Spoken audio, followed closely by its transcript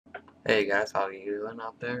Hey guys, how you doing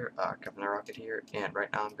out there? Kevin the Rocket here, and right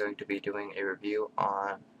now I'm going to be doing a review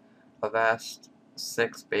on Avast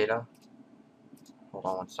 6 Beta. Hold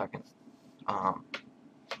on one second. Um,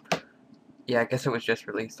 yeah, I guess it was just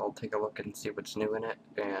released. I'll take a look and see what's new in it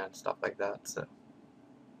and stuff like that. So,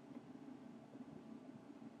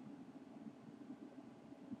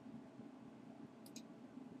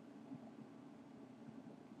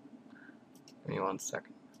 give me one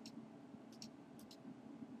second.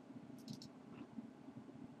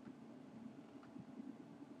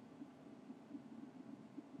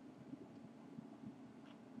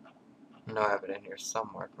 I know I have it in here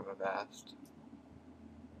somewhere from Avast.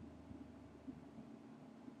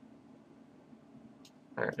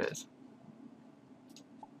 There it is.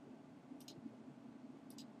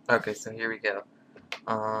 Okay, so here we go.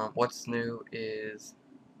 What's new is...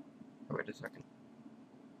 Oh, wait a second.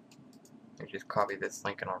 Let me just copy this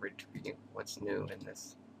link and I'll read to you what's new in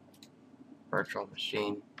this virtual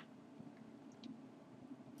machine.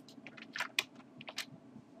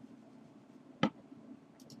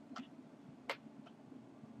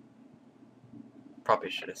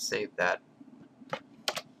 Probably should have saved that.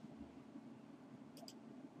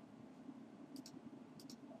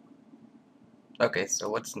 Okay, so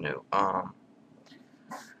what's new?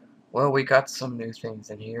 Well, we got some new things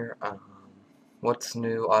in here. What's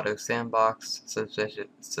new? Auto sandbox.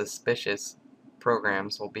 Suspicious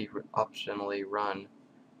programs will be optionally run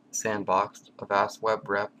sandboxed. Avast web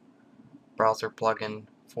rep. Browser plugin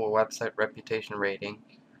for website reputation rating.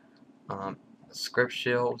 Script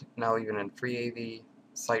shield now even in free AV.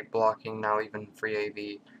 Site blocking now even free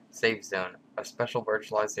AV. Safe zone, a special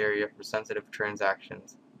virtualized area for sensitive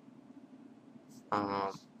transactions.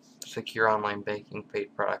 Secure online banking,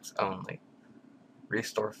 paid products only.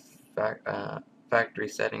 Restore factory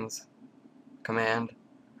settings command.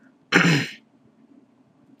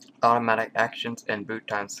 Automatic actions and boot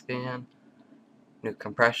time scan. New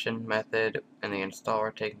compression method in the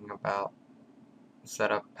installer taking about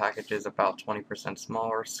setup packages about 20%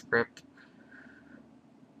 smaller. Script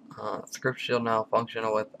shield now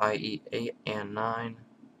functional with IE 8 and 9.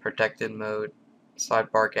 Protected mode.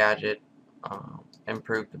 Sidebar gadget.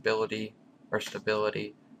 Improved ability or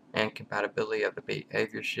stability and compatibility of the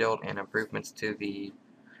behavior shield and improvements to the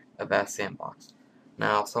Avast sandbox.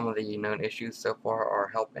 Now, some of the known issues so far are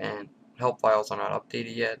help files are not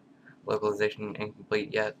updated yet, localization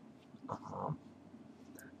incomplete yet,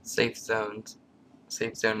 safe zone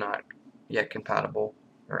not yet compatible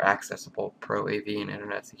or accessible, Pro AV and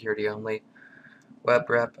Internet security only, web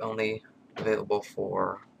rep only available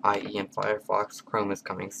for IE and Firefox, Chrome is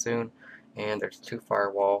coming soon, and there's two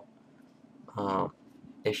firewall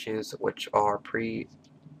issues which are per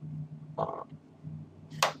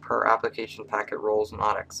application packet roles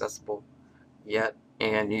not accessible yet,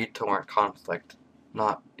 and uTorrent conflict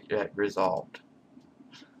not yet resolved.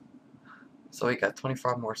 So we got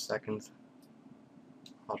 25 more seconds.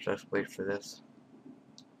 I'll just wait for this.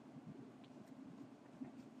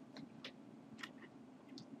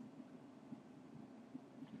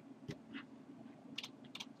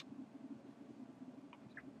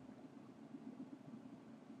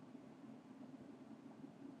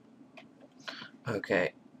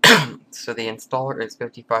 Okay, so the installer is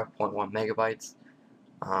 55.1 megabytes.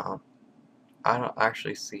 I don't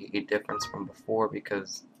actually see a difference from before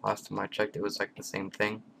because last time I checked it was like the same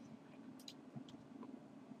thing.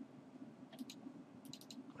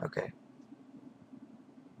 Okay.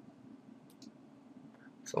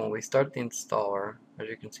 So when we start the installer, as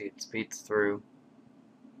you can see, it speeds through.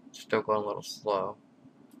 Still going a little slow.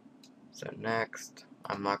 So next,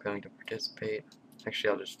 I'm not going to participate. Actually,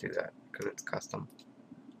 I'll just do that because it's custom.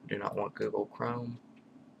 I do not want Google Chrome.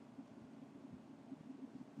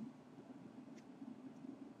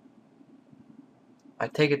 I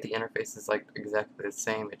take it the interface is like exactly the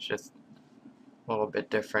same. It's just a little bit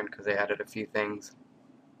different because they added a few things.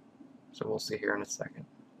 So we'll see here in a second.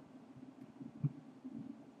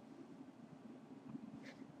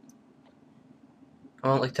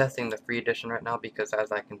 I'm only testing the free edition right now because,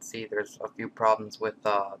 as I can see, there's a few problems with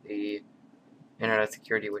the internet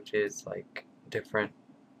security, which is like different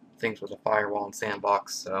things with the firewall and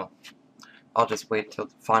sandbox. So I'll just wait till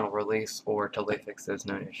the final release or till they fix those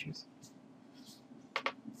known issues.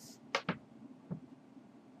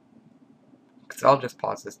 So I'll just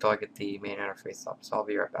pause this till I get the main interface up. So I'll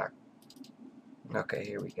be right back. Okay,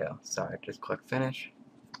 here we go. So I just click finish.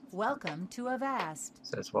 Welcome to Avast. It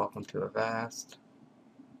says welcome to Avast.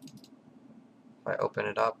 If I open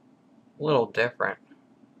it up, a little different.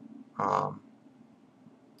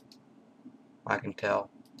 I can tell.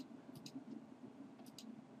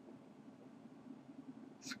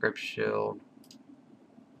 Grip shield.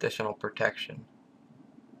 Additional protection.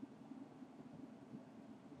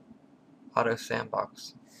 Auto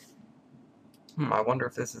sandbox. I wonder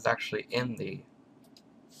if this is actually in the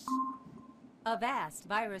Avast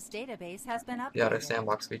virus database has been auto updated.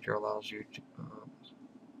 sandbox feature allows you to.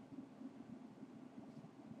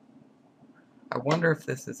 I wonder if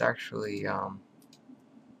this is actually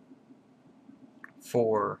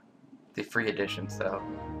for the free edition. So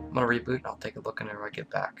I'm gonna reboot and I'll take a look whenever I get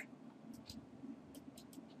back.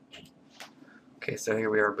 Okay, so here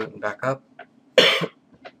we are booting back up.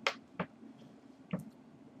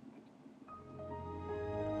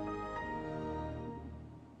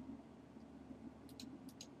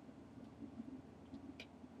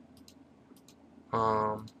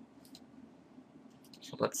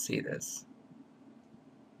 So let's see this.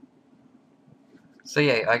 So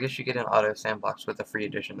yeah, I guess you get an auto sandbox with the free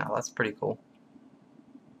edition now. That's pretty cool.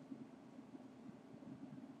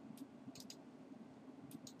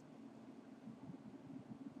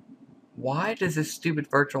 Why does this stupid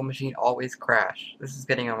virtual machine always crash? This is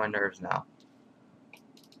getting on my nerves now.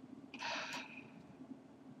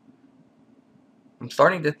 I'm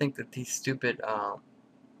starting to think that these stupid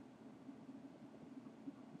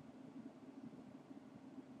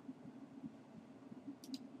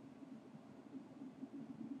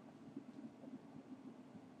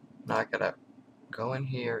now I gotta go in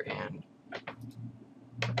here and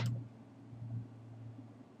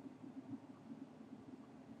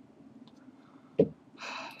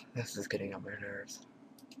this is getting on my nerves.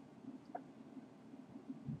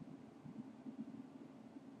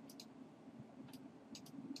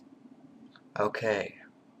 Okay.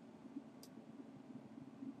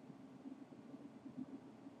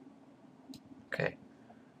 Okay.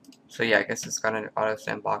 So yeah, I guess it's got an auto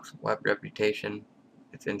sandbox, web reputation,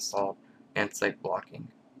 it's installed, and site blocking.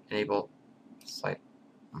 Enable site.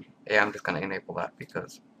 Yeah, I'm just gonna enable that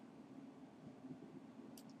because.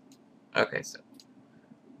 Okay, so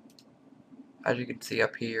as you can see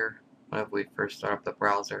up here, whenever we first start up the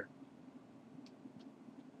browser,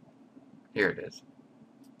 here it is.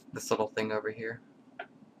 This little thing over here.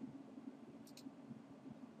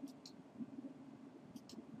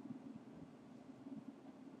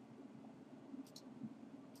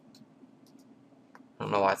 I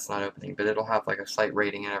don't know why it's not opening, but it'll have like a site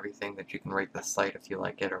rating and everything that you can rate the site if you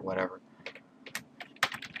like it or whatever.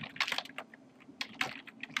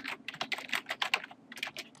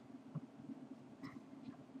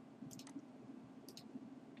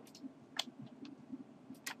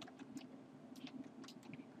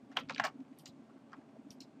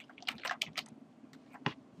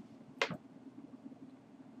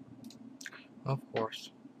 Of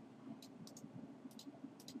course.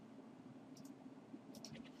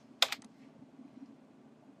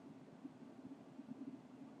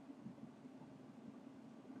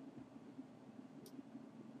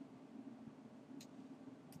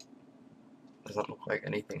 Doesn't look like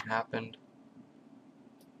anything happened.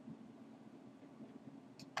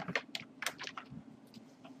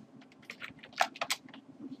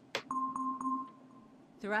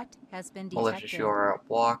 Threat has been Malicious detected. URL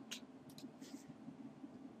blocked.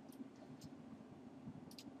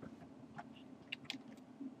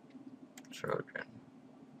 Trojan.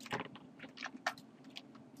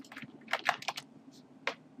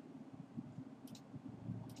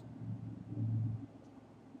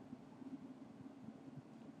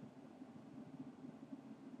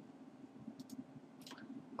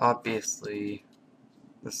 Obviously,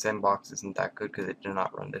 the sandbox isn't that good because it did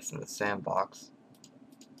not run this in the sandbox.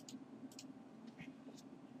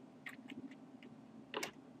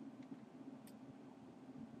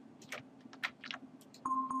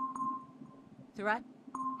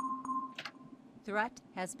 Threat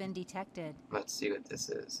has been detected. Let's see what this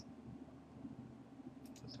is.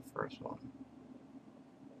 This is the first one.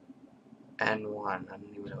 N1. I don't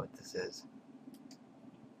even know what this is.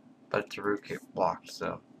 But it's a rootkit blocked,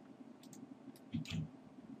 so.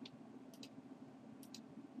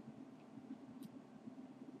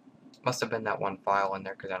 Must have been that one file in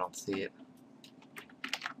there because I don't see it.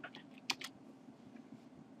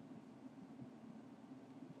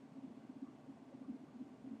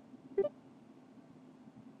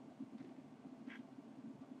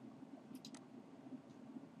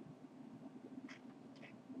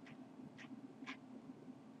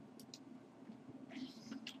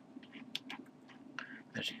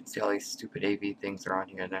 As you can see, all these stupid AV things are on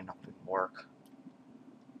here and none of them work.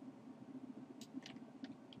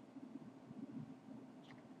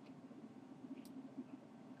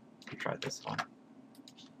 Let's try this one.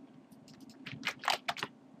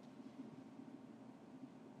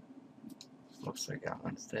 Looks like that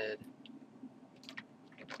one's dead.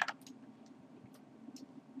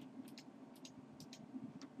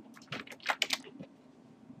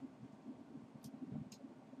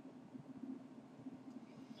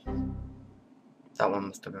 That one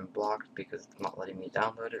must have been blocked because it's not letting me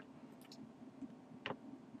download it.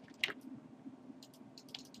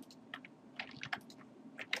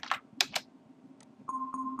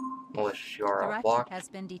 Malicious URL Threat blocked. has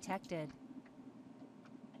been detected.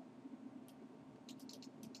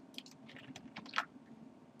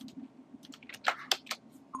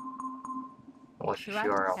 Malicious Threat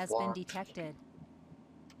URL has been blocked. detected.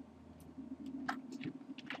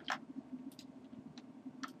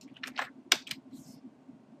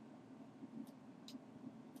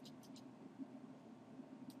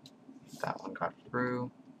 That one got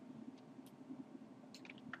through.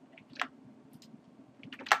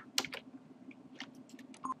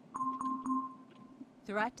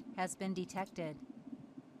 Threat has been detected.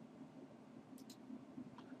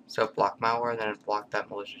 So block malware, then it blocked that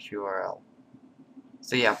malicious URL.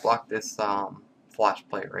 So yeah, block this flash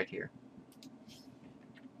plate right here.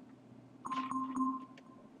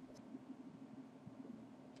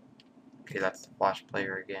 Okay, that's the flash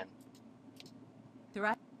player again.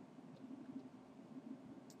 Threat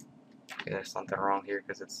Okay, there's something wrong here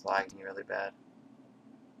because it's lagging really bad.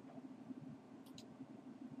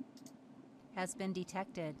 has been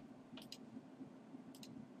detected.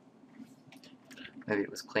 Maybe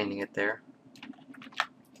it was cleaning it there.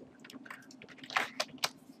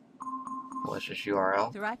 Malicious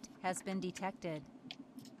URL. Threat has been detected.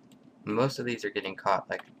 Most of these are getting caught,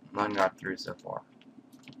 like none got through so far.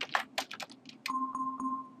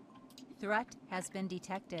 Threat has been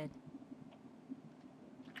detected.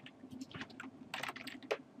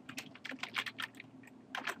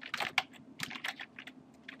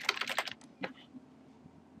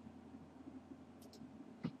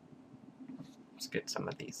 Let's get some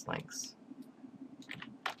of these links.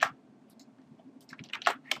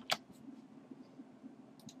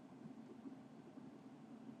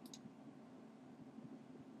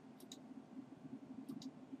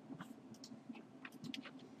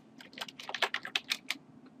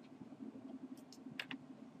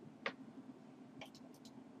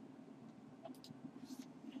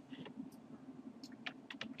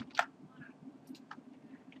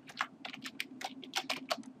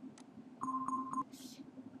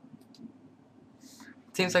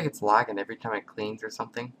 Seems like it's lagging every time it cleans or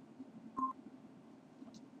something.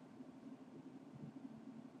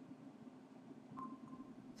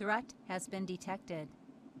 Threat has been detected.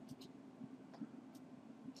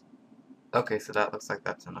 Okay, so that looks like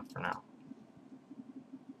that's enough for now.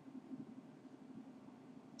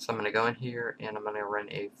 So I'm going to go in here and I'm going to run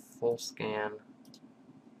a full scan.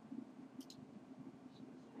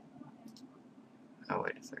 Oh,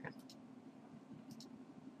 wait a second.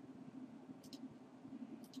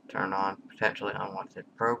 Turn on potentially unwanted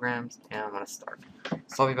programs, and I'm going to start.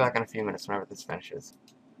 So I'll be back in a few minutes whenever this finishes.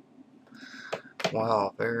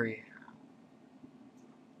 Wow, very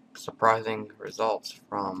surprising results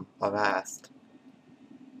from Avast.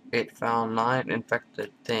 It found 9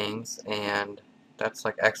 infected things, and that's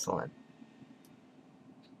like excellent.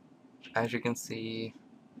 As you can see,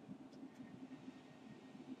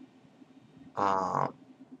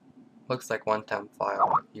 looks like one temp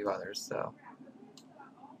file and a few others, so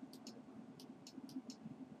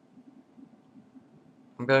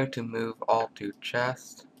I'm going to move all to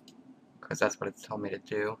chest, because that's what it's telling me to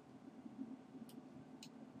do.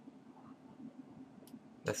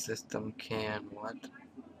 The system can what?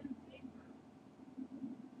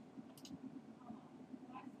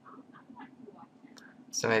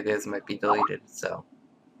 So maybe this might be deleted, so.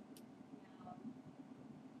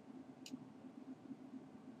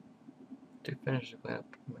 To finish the cleanup.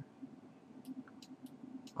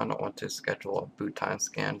 I don't want to schedule a boot time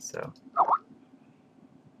scan, so.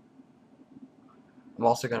 I'm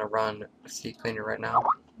also going to run CCleaner right now.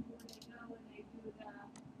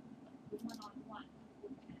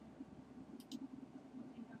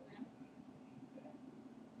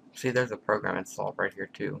 See, there's a program installed right here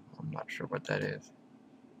too. I'm not sure what that is.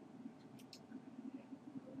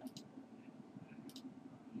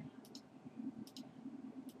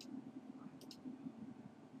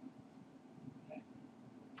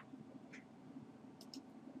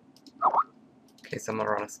 Okay, so I'm going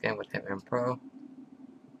to run a scan with Hitman Pro,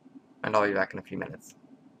 and I'll be back in a few minutes.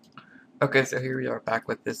 Okay, so here we are back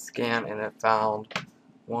with this scan, and it found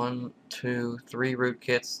 1, 2, 3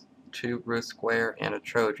 rootkits, 2 root square, and a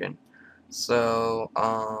Trojan. So,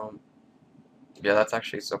 yeah, that's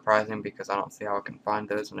actually surprising because I don't see how I can find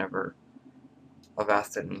those whenever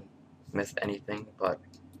Avast didn't missed anything, but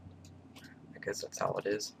I guess that's how it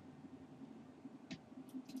is.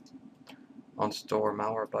 Unstore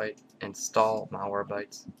Malwarebytes, install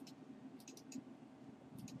Malwarebytes.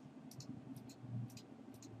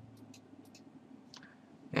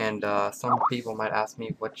 And some people might ask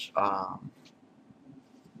me which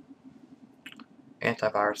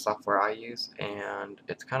antivirus software I use, and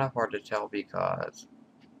it's kind of hard to tell because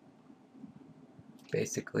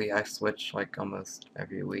basically I switch like almost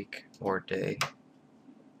every week or day,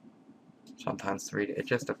 sometimes 3 days. It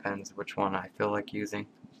just depends which one I feel like using.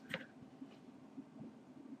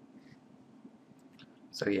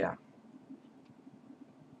 So yeah.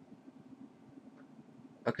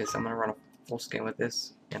 Okay, so I'm gonna run a full scan with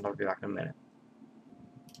this, and I'll be back in a minute.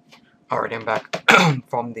 Alright, I'm back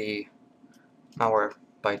from the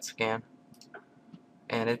Malwarebytes scan,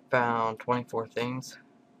 and it found 24 things.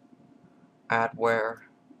 Adware,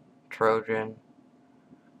 Trojan.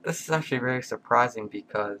 This is actually very surprising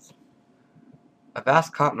because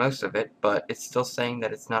Avast caught most of it, but it's still saying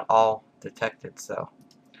that it's not all detected, so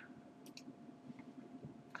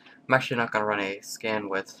I'm actually not going to run a scan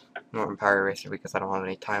with Norton Power Eraser because I don't have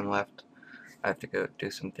any time left. I have to go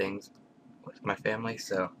do some things with my family,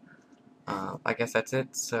 so I guess that's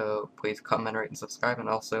it. So please comment, rate, and subscribe, and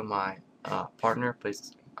also my partner,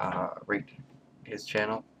 please rate his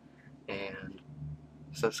channel and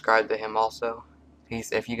subscribe to him also.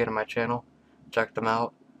 If you go to my channel, check them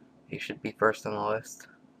out. He should be first on the list.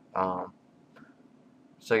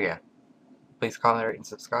 So yeah, please comment, rate, and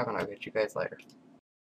subscribe, and I'll catch you guys later.